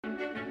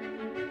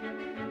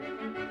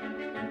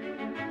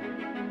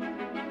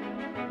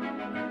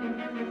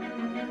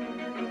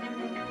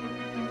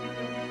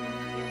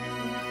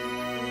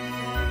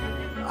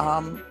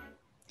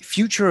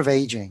Future of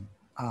aging,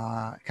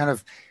 kind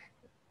of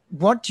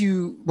what do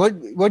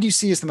you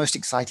see as the most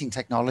exciting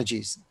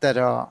technologies that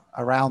are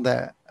around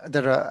there,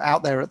 that are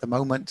out there at the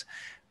moment,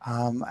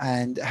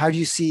 and how do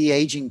you see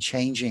aging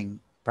changing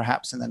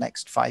perhaps in the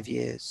next 5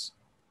 years?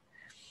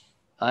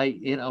 My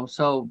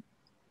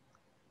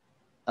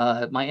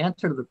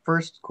answer to the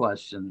first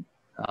question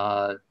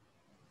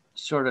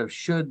sort of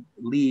should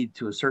lead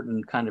to a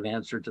certain kind of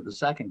answer to the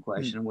second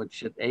question,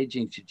 which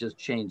aging should just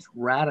change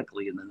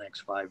radically in the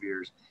next 5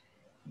 years.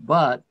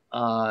 But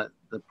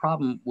the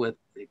problem with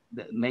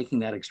making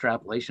that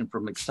extrapolation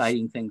from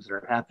exciting things that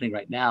are happening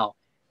right now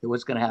to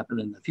what's going to happen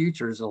in the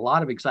future is a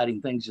lot of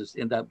exciting things just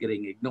end up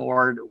getting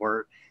ignored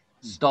or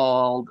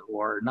stalled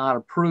or not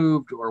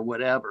approved or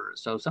whatever.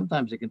 So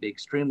sometimes it can be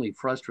extremely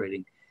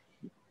frustrating.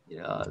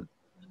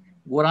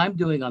 What I'm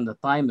doing on the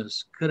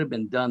thymus could have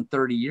been done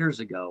 30 years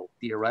ago,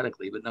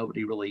 theoretically, but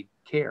nobody really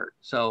cared.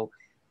 So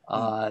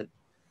I've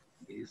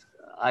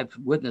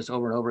witnessed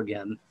over and over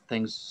again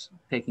things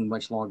taking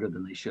much longer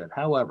than they should.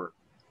 However,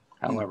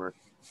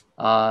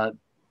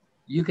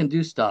 you can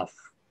do stuff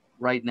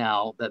right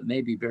now that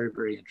may be very,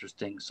 very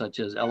interesting, such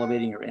as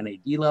elevating your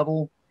NAD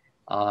level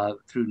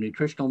through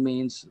nutritional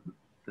means.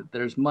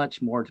 There's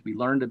much more to be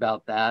learned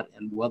about that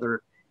and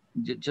whether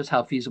just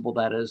how feasible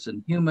that is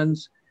in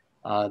humans.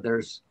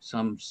 There's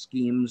some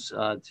schemes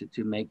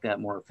to make that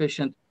more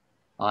efficient.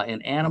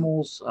 In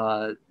animals,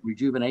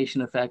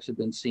 rejuvenation effects have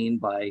been seen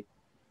by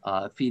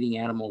feeding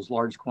animals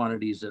large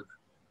quantities of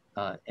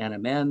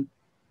NMN.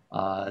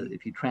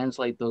 If you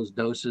translate those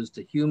doses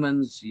to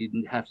humans,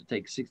 you have to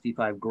take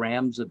 65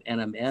 grams of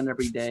NMN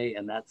every day,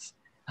 and that's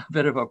a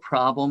bit of a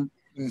problem.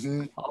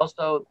 Mm-hmm.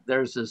 Also,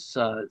 there's this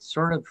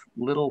sort of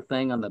little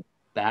thing on the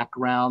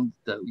background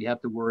that you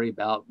have to worry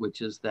about,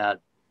 which is that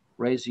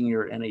raising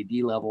your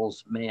NAD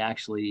levels may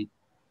actually,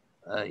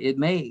 it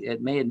may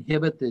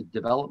inhibit the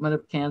development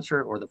of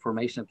cancer or the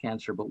formation of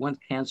cancer, but once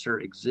cancer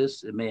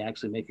exists, it may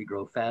actually make it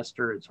grow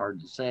faster. It's hard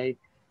to say.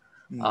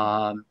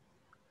 Mm.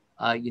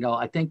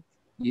 I think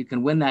you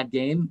can win that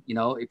game,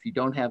 if you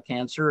don't have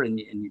cancer and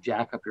you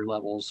jack up your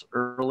levels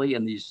early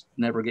and you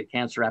never get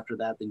cancer after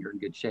that, then you're in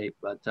good shape.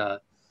 But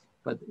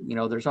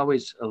there's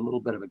always a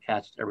little bit of a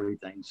catch to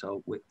everything.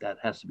 So that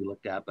has to be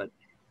looked at. But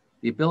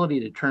the ability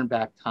to turn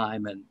back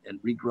time and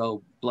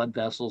regrow blood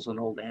vessels in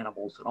old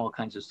animals and all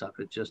kinds of stuff,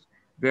 it's just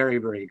very,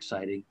 very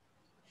exciting.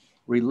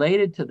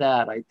 Related to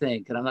that, I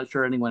think, and I'm not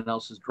sure anyone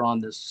else has drawn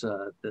this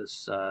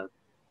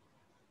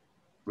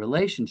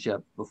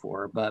relationship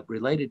before, but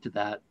related to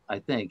that, I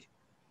think,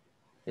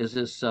 is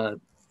this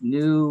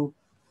new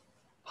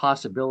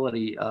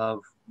possibility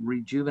of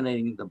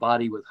rejuvenating the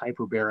body with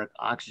hyperbaric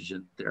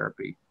oxygen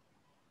therapy.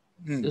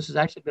 This has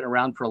actually been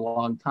around for a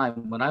long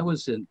time. When I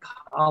was in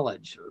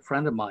college, a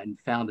friend of mine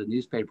found a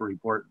newspaper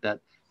report that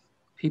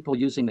people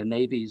using the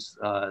Navy's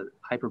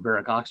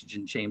hyperbaric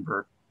oxygen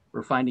chamber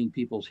were finding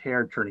people's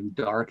hair turning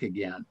dark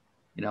again,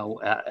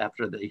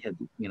 after they had,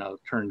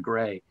 turned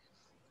gray.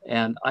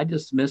 And I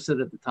dismissed it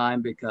at the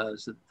time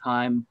because at the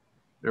time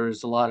there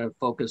was a lot of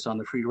focus on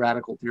the free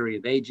radical theory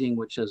of aging,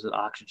 which says that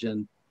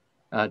oxygen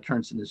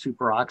turns into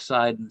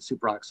superoxide and the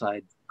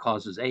superoxide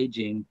causes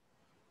aging.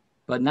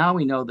 But now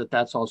we know that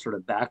that's all sort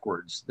of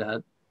backwards,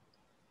 that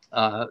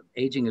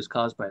aging is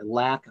caused by a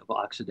lack of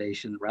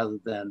oxidation rather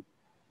than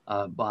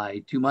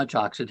by too much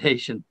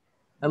oxidation,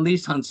 at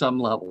least on some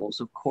levels.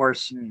 Of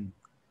course,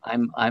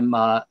 I'm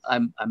not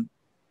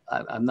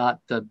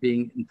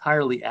being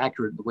entirely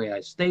accurate in the way I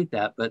state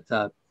that,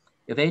 but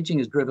if aging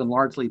is driven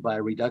largely by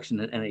a reduction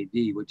in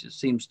NAD, which it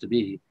seems to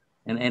be,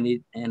 and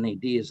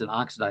NAD is an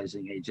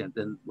oxidizing agent,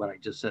 then what I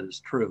just said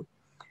is true.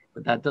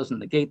 But that doesn't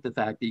negate the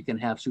fact that you can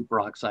have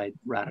superoxide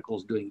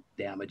radicals doing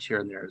damage here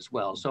and there as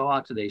well. So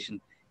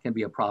oxidation can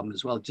be a problem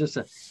as well, just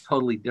a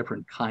totally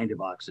different kind of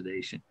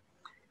oxidation.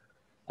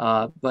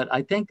 But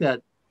I think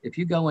that if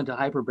you go into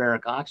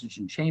hyperbaric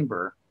oxygen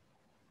chamber,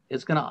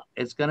 it's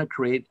gonna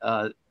create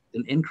an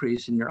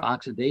increase in your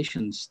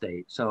oxidation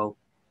state. So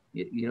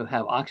you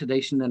have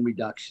oxidation and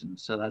reduction.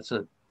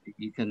 So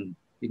you can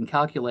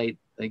calculate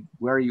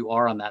where you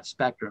are on that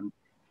spectrum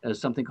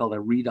as something called a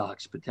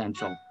redox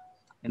potential.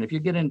 And if you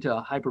get into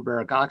a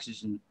hyperbaric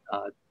oxygen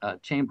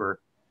chamber,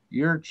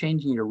 you're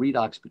changing your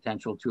redox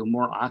potential to a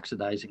more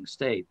oxidizing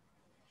state.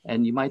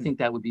 And you might think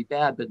that would be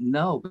bad, but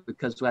no,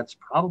 because that's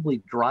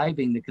probably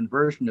driving the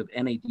conversion of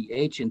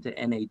NADH into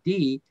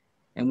NAD.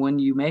 And when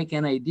you make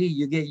NAD,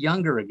 you get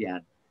younger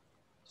again.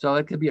 So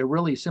it could be a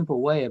really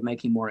simple way of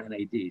making more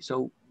NAD.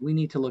 So we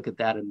need to look at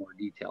that in more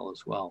detail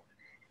as well.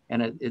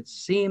 And it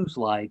seems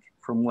like,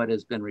 from what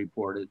has been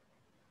reported,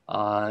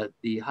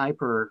 the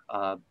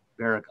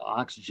hyperbaric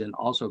oxygen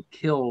also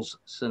kills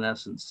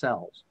senescent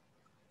cells.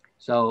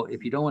 So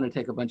if you don't want to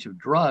take a bunch of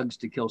drugs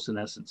to kill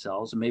senescent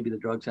cells, and maybe the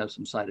drugs have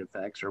some side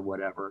effects or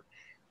whatever,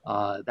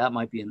 that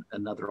might be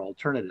another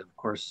alternative. Of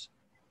course,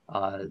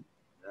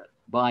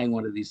 buying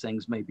one of these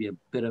things may be a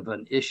bit of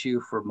an issue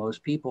for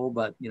most people,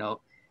 but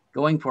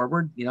going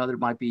forward, there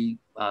might be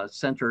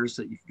centers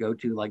that you can go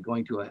to, like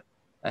going to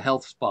a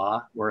health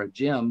spa or a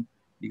gym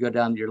you go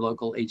down to your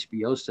local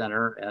HBO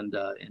center and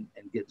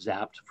get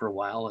zapped for a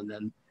while, and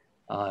then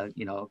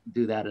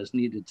do that as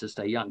needed to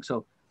stay young.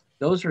 So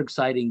those are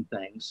exciting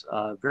things.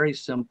 Very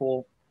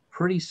simple,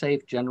 pretty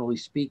safe, generally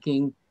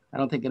speaking. I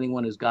don't think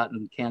anyone has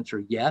gotten cancer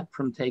yet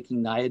from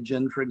taking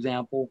Niagen, for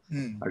example,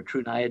 or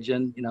True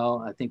Niagen.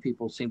 I think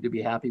people seem to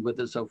be happy with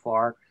it so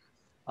far.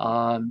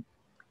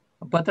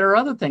 But there are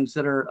other things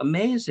that are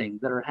amazing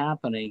that are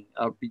happening,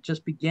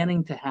 just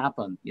beginning to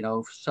happen.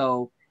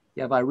 So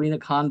you have Irina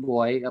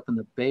Convoy up in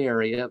the Bay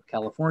Area of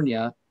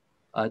California,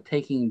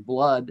 taking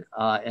blood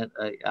out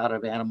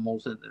of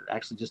animals, and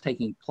actually just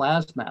taking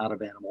plasma out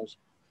of animals,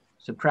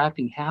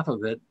 subtracting half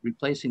of it,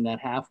 replacing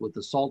that half with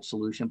the salt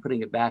solution,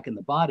 putting it back in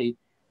the body,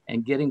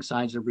 and getting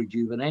signs of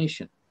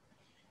rejuvenation.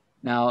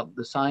 Now,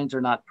 the signs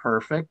are not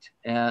perfect,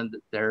 and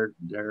they're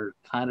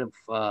kind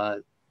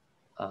of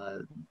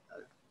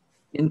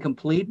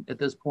incomplete at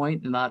this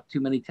point, and not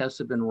too many tests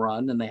have been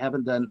run, and they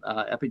haven't done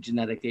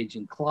epigenetic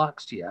aging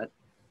clocks yet.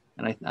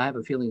 And I have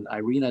a feeling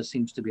Irina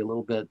seems to be a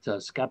little bit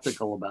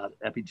skeptical about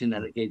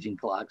epigenetic aging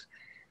clocks.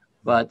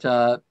 But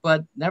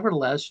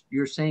nevertheless,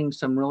 you're seeing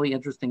some really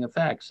interesting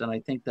effects. And I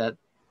think that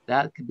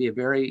could be a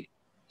very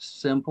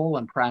simple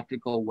and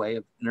practical way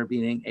of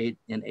intervening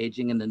in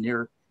aging in the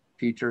near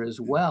future as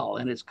well.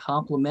 And it's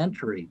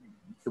complementary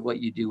to what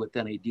you do with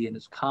NAD, and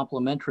it's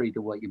complementary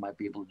to what you might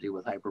be able to do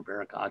with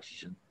hyperbaric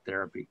oxygen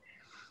therapy.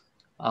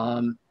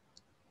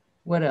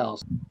 What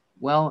else?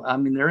 Well, I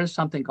mean, there is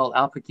something called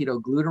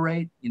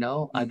alpha-ketoglutarate.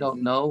 I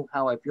don't know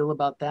how I feel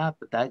about that,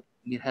 but that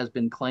has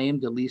been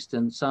claimed, at least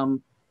in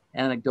some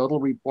anecdotal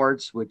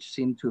reports, which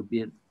seem to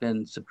have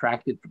been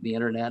subtracted from the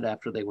internet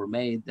after they were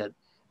made,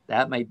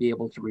 that may be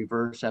able to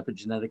reverse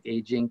epigenetic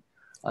aging.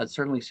 It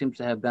certainly seems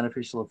to have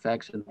beneficial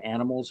effects in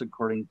animals,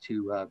 according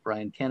to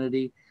Brian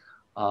Kennedy.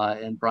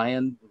 And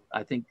Brian,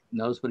 I think,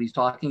 knows what he's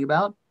talking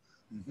about.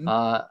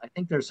 I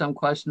think there's some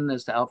question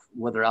as to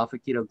whether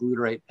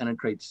alpha-ketoglutarate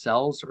penetrates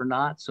cells or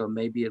not. So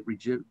maybe it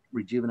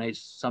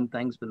rejuvenates some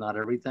things, but not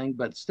everything.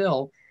 But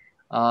still,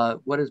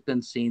 what has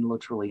been seen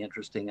looks really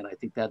interesting, and I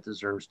think that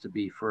deserves to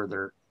be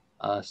further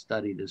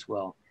studied as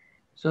well.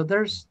 So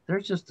there's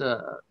just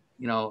a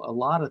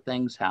lot of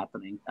things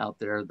happening out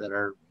there that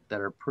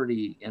are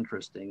pretty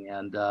interesting,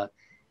 and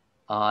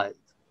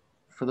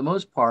for the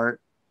most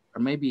part,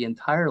 or maybe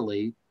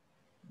entirely,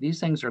 these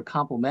things are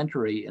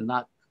complementary and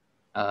not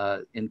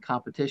in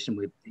competition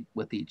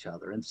with each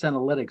other. And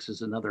senolytics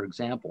is another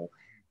example.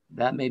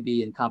 That may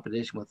be in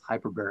competition with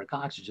hyperbaric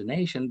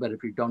oxygenation, but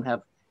if you don't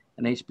have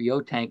an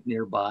HBO tank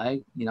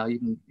nearby, you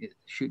can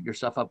shoot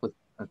yourself up with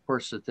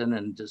quercetin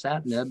and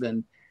dasatinib,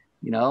 and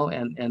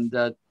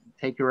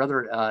take your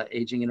other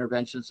aging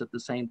interventions at the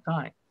same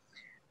time.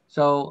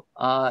 So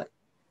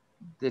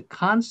the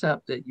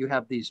concept that you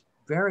have these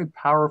very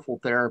powerful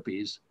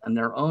therapies in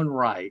their own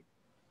right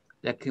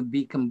that can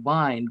be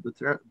combined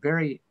with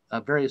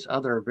various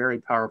other very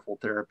powerful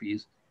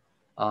therapies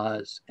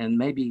and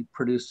maybe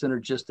produce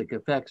synergistic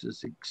effects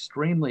is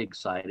extremely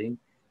exciting.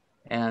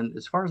 And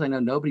as far as I know,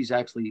 nobody's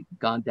actually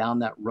gone down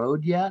that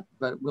road yet,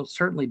 but we'll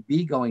certainly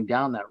be going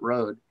down that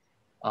road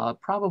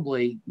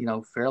probably,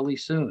 fairly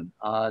soon.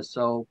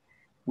 So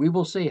we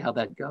will see how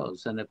that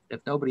goes. And if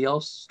nobody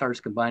else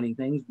starts combining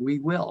things, we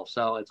will.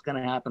 So it's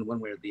going to happen one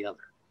way or the other.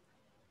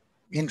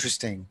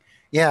 Interesting.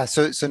 Yeah.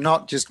 So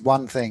not just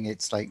one thing.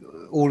 It's like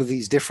all of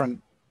these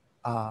different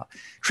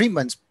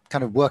treatments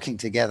kind of working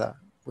together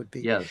would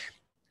be. Yes.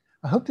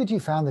 I hope that you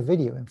found the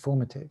video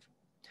informative.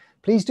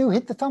 Please do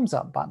hit the thumbs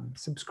up button,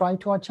 subscribe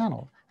to our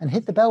channel, and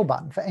hit the bell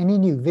button for any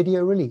new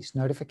video release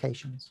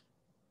notifications.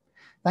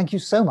 Thank you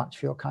so much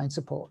for your kind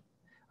support.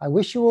 I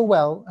wish you all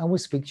well, and we'll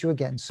speak to you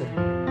again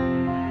soon.